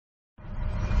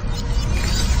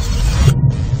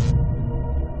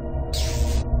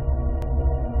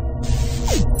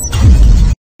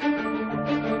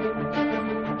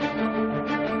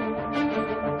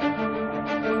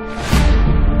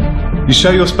You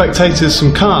show your spectators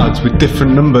some cards with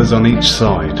different numbers on each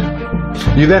side.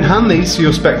 You then hand these to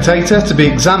your spectator to be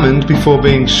examined before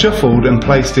being shuffled and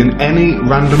placed in any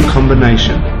random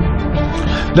combination.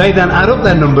 They then add up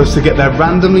their numbers to get their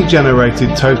randomly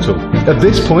generated total. At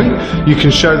this point, you can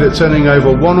show that turning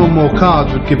over one or more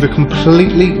cards would give a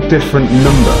completely different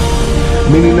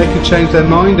number, meaning they could change their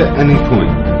mind at any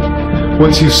point.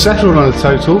 Once you've settled on a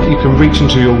total, you can reach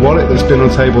into your wallet that's been on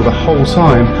the table the whole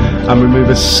time and remove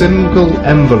a single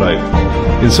envelope.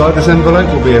 Inside this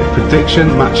envelope will be a prediction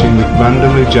matching the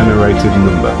randomly generated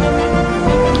number.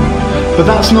 But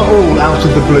that's not all Out of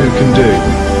the Blue can do.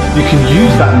 You can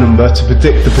use that number to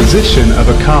predict the position of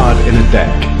a card in a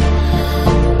deck.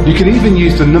 You can even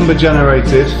use the number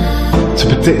generated to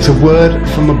predict a word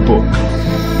from a book,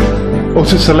 or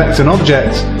to select an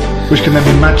object which can then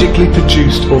be magically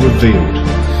produced or revealed.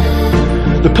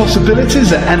 The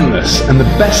possibilities are endless, and the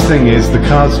best thing is the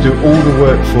cards do all the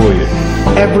work for you.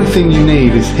 Everything you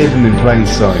need is hidden in plain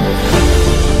sight.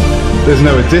 There's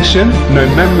no addition, no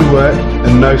memory work,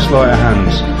 and no sleight of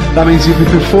hands. That means you'll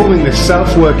be performing this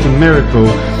self-working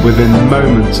miracle within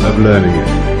moments of learning it.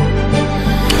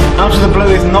 Out of the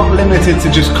Blue is not limited to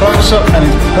just close-up and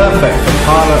is perfect for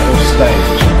parlour or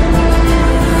stage.